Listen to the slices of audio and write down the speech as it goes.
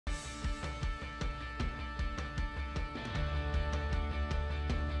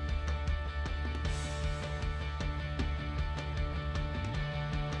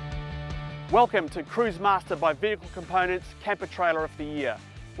Welcome to Cruise Master by Vehicle Components Camper Trailer of the Year.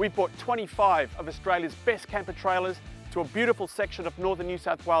 We've brought 25 of Australia's best camper trailers to a beautiful section of northern New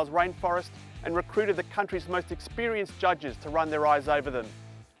South Wales rainforest and recruited the country's most experienced judges to run their eyes over them.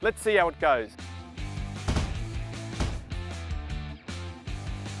 Let's see how it goes.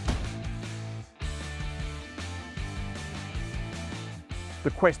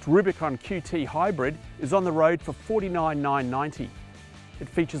 The Quest Rubicon QT Hybrid is on the road for $49,990. It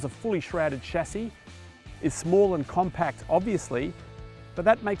features a fully shrouded chassis, is small and compact obviously, but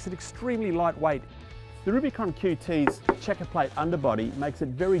that makes it extremely lightweight. The Rubicon QT's checker plate underbody makes it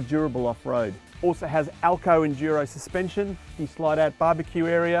very durable off-road. Also has Alco Enduro suspension, the slide-out barbecue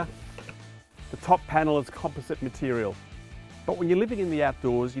area. The top panel is composite material. But when you're living in the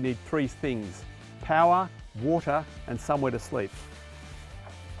outdoors, you need three things: power, water, and somewhere to sleep.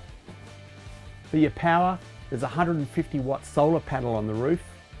 For your power, there's a 150 watt solar panel on the roof,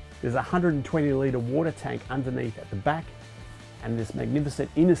 there's a 120 litre water tank underneath at the back, and this magnificent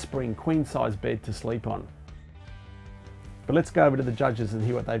inner spring queen size bed to sleep on. But let's go over to the judges and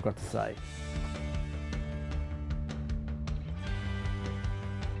hear what they've got to say.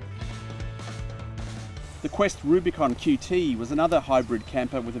 The Quest Rubicon QT was another hybrid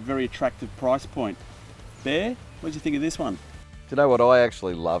camper with a very attractive price point. Bear, what did you think of this one? Do you know what, I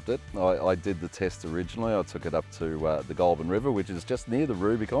actually loved it. I did the test originally. I took it up to the Goulburn River, which is just near the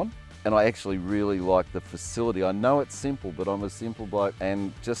Rubicon. And I actually really like the facility. I know it's simple, but I'm a simple bloke.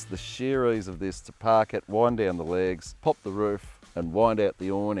 And just the sheer ease of this to park it, wind down the legs, pop the roof and wind out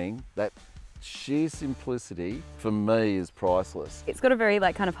the awning, that sheer simplicity for me is priceless. It's got a very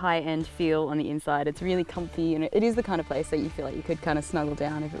kind of high-end feel on the inside. It's really comfy, and it is the kind of place that you feel like you could kind of snuggle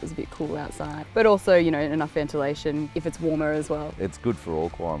down if it was a bit cool outside. But also, you know, enough ventilation if it's warmer as well. It's good for all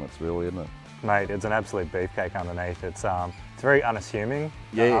climates really, isn't it? Mate, it's an absolute beefcake underneath. It's very unassuming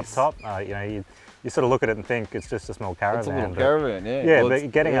yes. up top. You know, you sort of look at it and think it's just a small caravan. It's a little caravan, yeah. Yeah, well,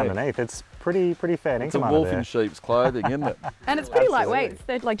 but getting underneath, it's pretty fair income. It's a wolf in sheep's clothing, isn't it? And it's pretty lightweight.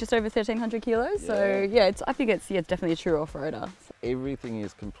 It's like just over 1,300 kilos. Yeah. So yeah, I think it's definitely a true off-roader. Everything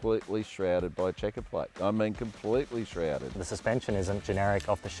is completely shrouded by checker plate. I mean, completely shrouded. The suspension isn't generic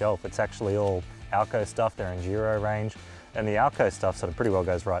off the shelf. It's actually all Alco stuff, their Enduro range. And the Alco stuff sort of pretty well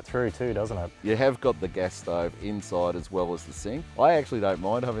goes right through too, doesn't it? You have got the gas stove inside as well as the sink. I actually don't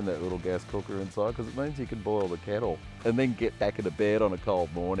mind having that little gas cooker inside because it means you can boil the kettle and then get back into bed on a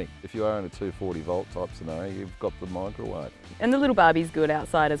cold morning. If you are in a 240 volt type scenario, you've got the microwave. And the little barbie's good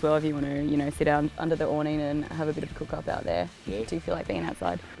outside as well if you want to, you know, sit down under the awning and have a bit of a cook up out there. Yeah. Do you feel like being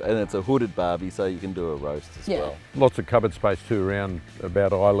outside? And it's a hooded barbie, so you can do a roast as well. Lots of cupboard space too around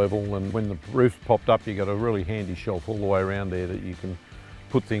about eye level, and when the roof's popped up, you've got a really handy shelf all the way around there that you can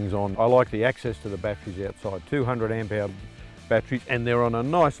put things on. I like the access to the batteries outside, 200 amp hour batteries, and they're on a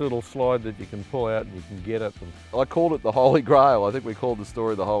nice little slide that you can pull out and you can get at them. I called it the Holy Grail. I think we called the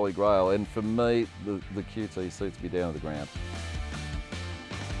story the Holy Grail, and for me, the QT suits me down to the ground.